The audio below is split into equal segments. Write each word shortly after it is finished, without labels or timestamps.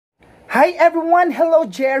Hi everyone! Hello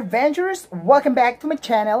J Adventures! Welcome back to my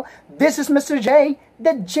channel. This is Mr. J,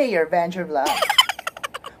 the J Adventure Vlog.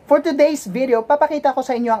 For today's video, papakita ko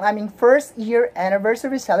sa inyo ang aming first year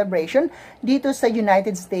anniversary celebration dito sa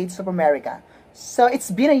United States of America. So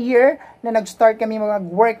it's been a year na nag-start kami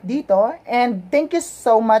mag-work dito, and thank you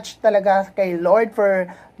so much talaga kay Lord for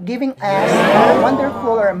giving us a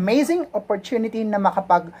wonderful or amazing opportunity na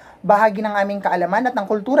makapagbahagi ng aming kaalaman at ng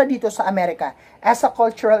kultura dito sa Amerika. As a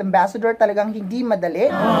cultural ambassador, talagang hindi madali.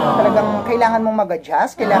 Talagang kailangan mong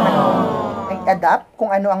mag-adjust, kailangan mong i-adapt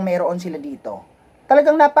kung ano ang meron sila dito.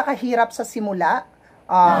 Talagang napakahirap sa simula.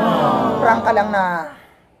 Prangka lang na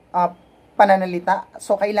pananalita.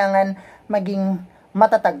 So, kailangan maging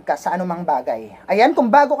matatag ka sa anumang bagay. Ayan, kung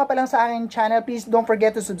bago ka pa lang sa aking channel, please don't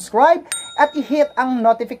forget to subscribe at i-hit ang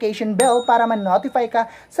notification bell para ma-notify ka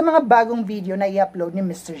sa mga bagong video na i-upload ni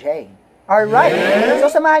Mr. J. Alright, so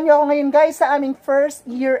samahan niyo ako ngayon guys sa aming first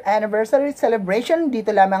year anniversary celebration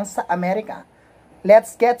dito lamang sa Amerika.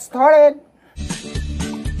 Let's get started!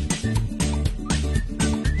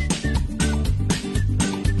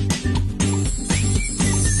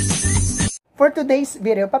 For today's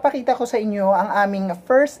video, papakita ko sa inyo ang aming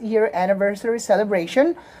first year anniversary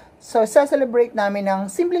celebration. So, sa-celebrate namin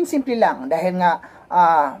ng simpleng-simple lang dahil nga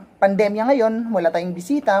pandemya ngayon, wala tayong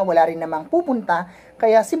bisita, wala rin namang pupunta,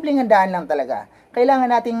 kaya simpleng handaan lang talaga.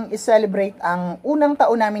 Kailangan nating i-celebrate ang unang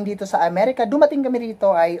taon namin dito sa Amerika. Dumating kami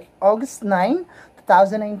dito ay August 9,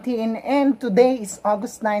 2019, and today is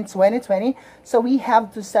August 9, 2020. So, we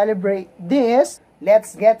have to celebrate this.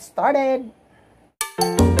 Let's get started!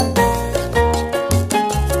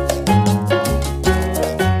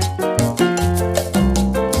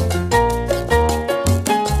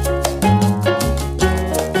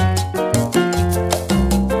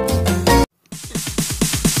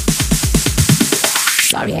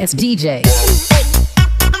 Sorry, it's DJ.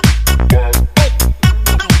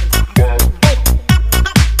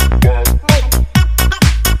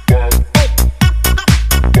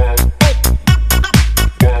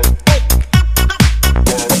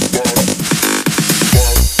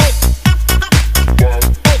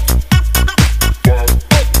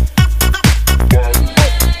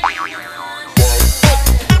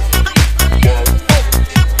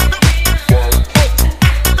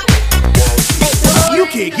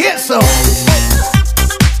 Get some!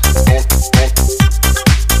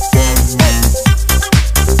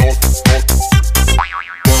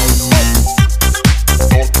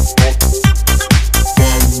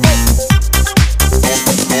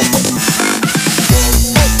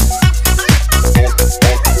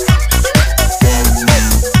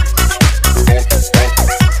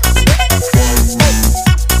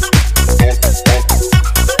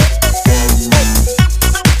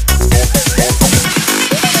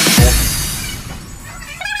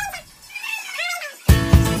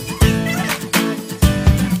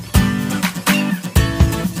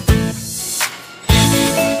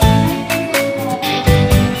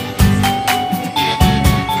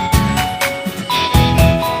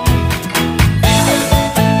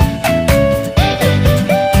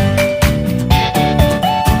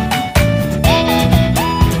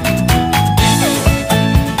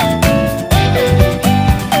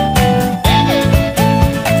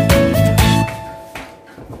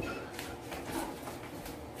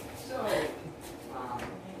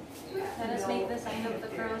 Let us make the sign of the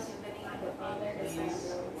cross in the name of the Father, the Son, and the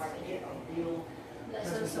Holy Spirit.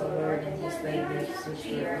 Bless us, O Lord, and these thy gifts which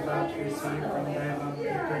we are about to receive from thy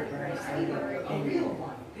omnipotent Christ, our Lord. Amen.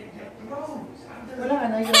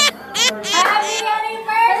 Happy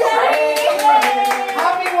anniversary!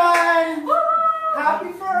 Happy one!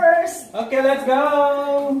 Happy first! Okay, let's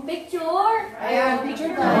go! Picture! Ayan,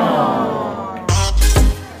 picture tayo.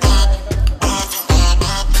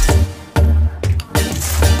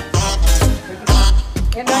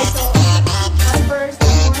 Yan guys, so, happy first,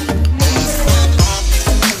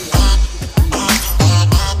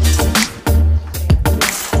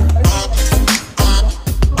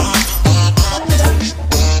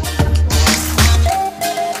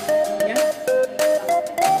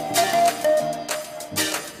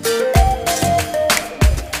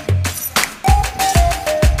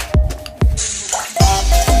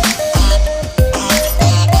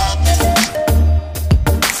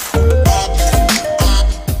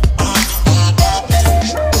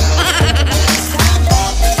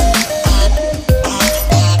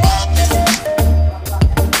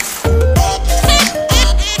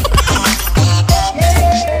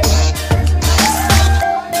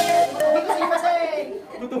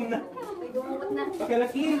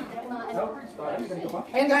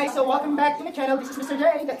 Hey guys, so welcome back to my channel. This is Mr. J.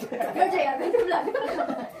 Your J, Adventure Vlog.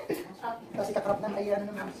 Kasi kakarap ng ayan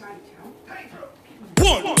naman. 1,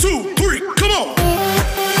 2, 3, come on!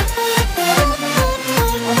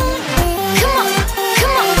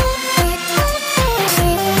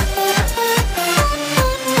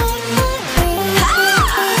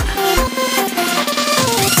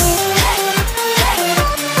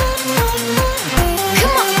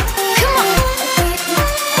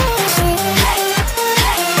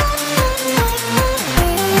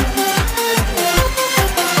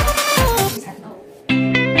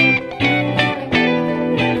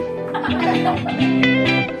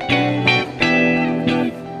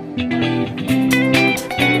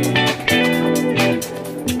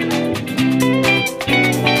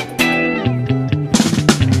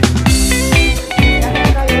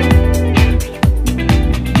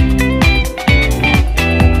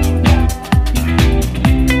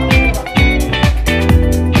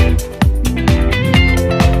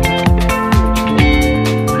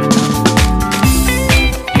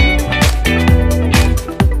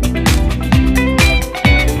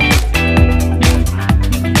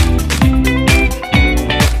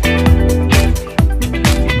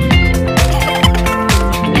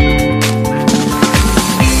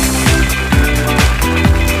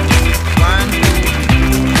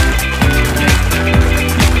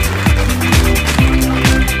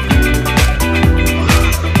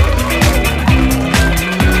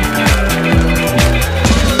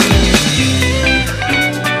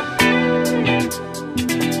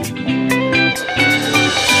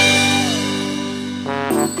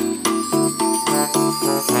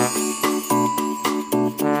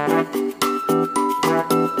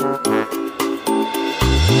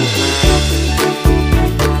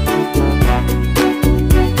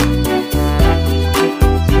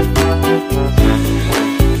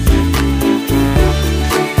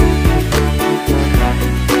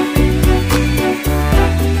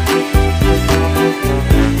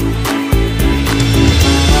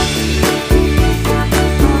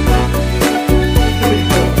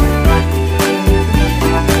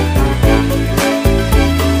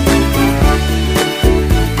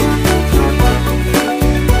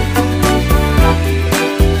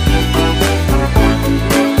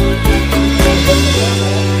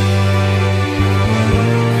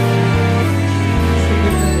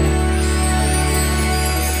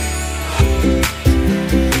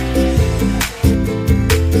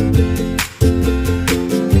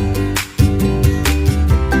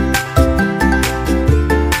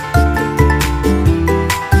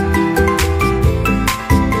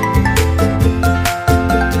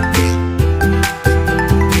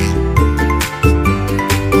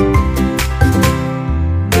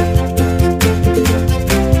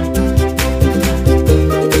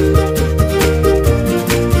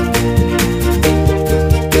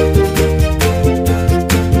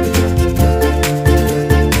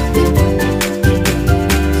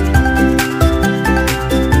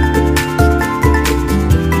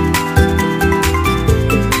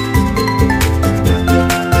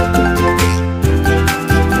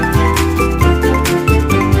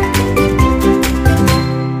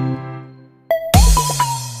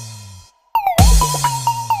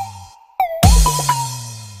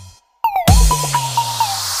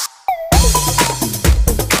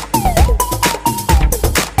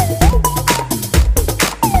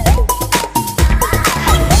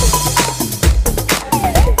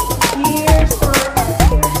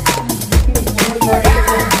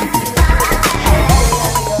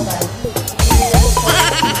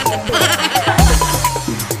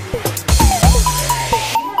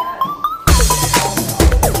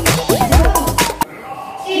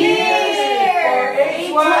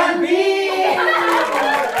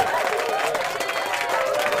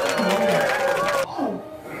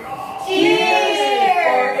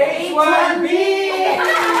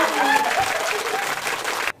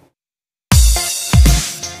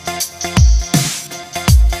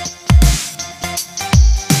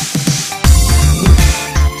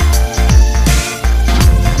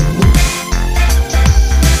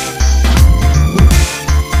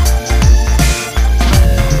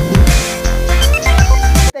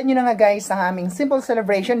 Nyo na nga guys ang aming simple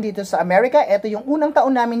celebration dito sa Amerika. Ito yung unang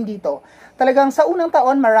taon namin dito. Talagang sa unang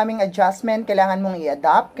taon maraming adjustment, kailangan mong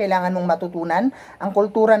i-adapt, kailangan mong matutunan ang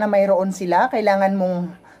kultura na mayroon sila, kailangan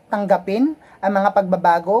mong tanggapin ang mga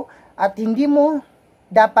pagbabago at hindi mo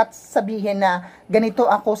dapat sabihin na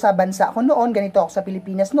ganito ako sa bansa ko noon, ganito ako sa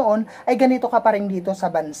Pilipinas noon, ay ganito ka pa rin dito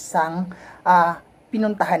sa bansang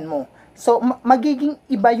pinuntahan mo. So magiging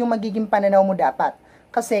iba yung magiging pananaw mo dapat.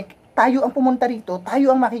 Kasi tayo ang pumunta rito,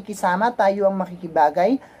 tayo ang makikisama, tayo ang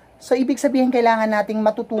makikibagay. So, ibig sabihin, kailangan nating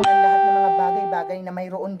matutunan lahat ng mga bagay-bagay na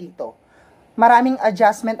mayroon dito. maraming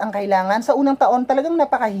adjustment ang kailangan. Sa unang taon talagang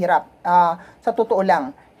napakahirap. Sa totoo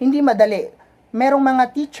lang, hindi madali. Merong mga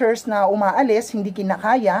teachers na umaalis, hindi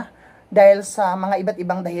kinakaya dahil sa mga iba't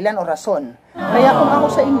ibang dahilan o rason. Kaya kung ako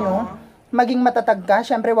sa inyo, maging matatag ka.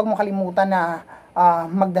 Syempre, huwag mo kalimutan na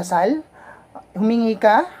magdasal. Humingi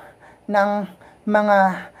ka ng mga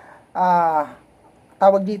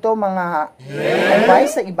tawag dito, mga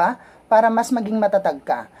advice sa iba para mas maging matatag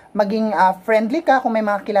ka. Maging friendly ka kung may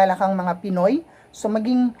mga kilala kang mga Pinoy. So,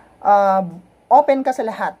 maging open ka sa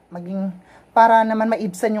lahat. Maging para naman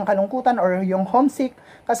maibsan yung kalungkutan or yung homesick.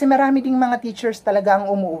 Kasi marami ding mga teachers talaga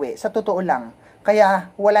ang umuwi. Sa totoo lang.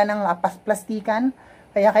 Kaya wala nang plastikan.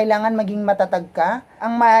 Kaya kailangan maging matatag ka.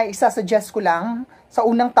 Ang maisasuggest ko lang, sa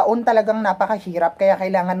unang taon talagang napakahirap. Kaya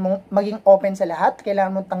kailangan mong maging open sa lahat.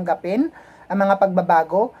 Kailangan mong tanggapin ang mga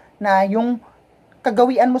pagbabago na yung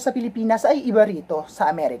kagawian mo sa Pilipinas ay iba rito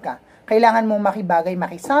sa Amerika. Kailangan mong makibagay,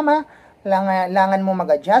 makisama. Kailangan mong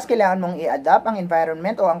mag-adjust, kailangan mong i-adapt ang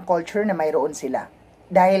environment o ang culture na mayroon sila.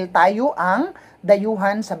 Dahil tayo ang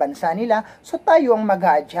dayuhan sa bansa nila, so tayo ang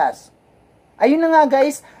mag-a-adjust. Ayun na nga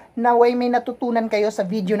guys, naway may natutunan kayo sa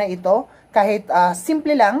video na ito, kahit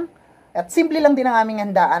simple lang, at simple lang din ang aming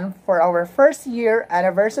handaan for our first year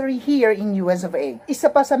anniversary here in US of A.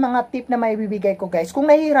 Isa pa sa mga tip na may bibigay ko guys, kung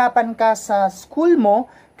nahihirapan ka sa school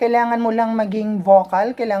mo, kailangan mo lang maging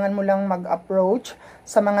vocal, kailangan mo lang mag-approach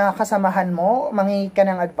sa mga kasamahan mo, manghingi ka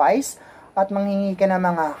ng advice at manghingi ka ng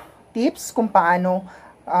mga tips kung paano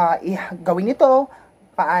gawin ito,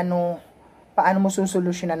 paano mo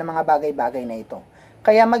susolusyonan ng mga bagay-bagay na ito.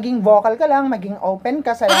 Kaya maging vocal ka lang, maging open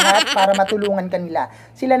ka sa lahat para matulungan ka nila.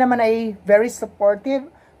 Sila naman ay very supportive,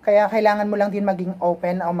 kaya kailangan mo lang din maging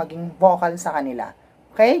open o maging vocal sa kanila.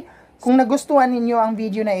 Okay? Kung nagustuhan ninyo ang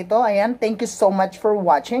video na ito, ayan, thank you so much for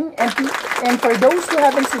watching. And for those who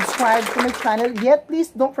haven't subscribed to my channel yet, please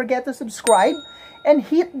don't forget to subscribe and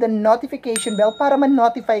hit the notification bell para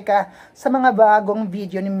ma-notify ka sa mga bagong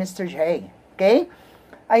video ni Mr. J. Okay?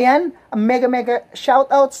 Ayan, mega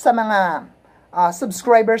shoutout sa mga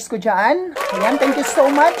subscribers ko dyan. Ayan, thank you so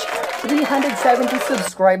much. 370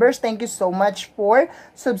 subscribers. Thank you so much for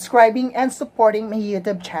subscribing and supporting my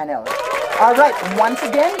YouTube channel. Alright, once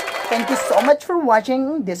again, thank you so much for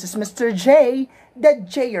watching. This is Mr. J, the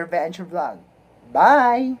J Your Venture Vlog.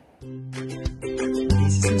 Bye!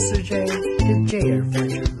 This is Mr. J, the J Your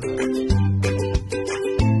Venture Vlog.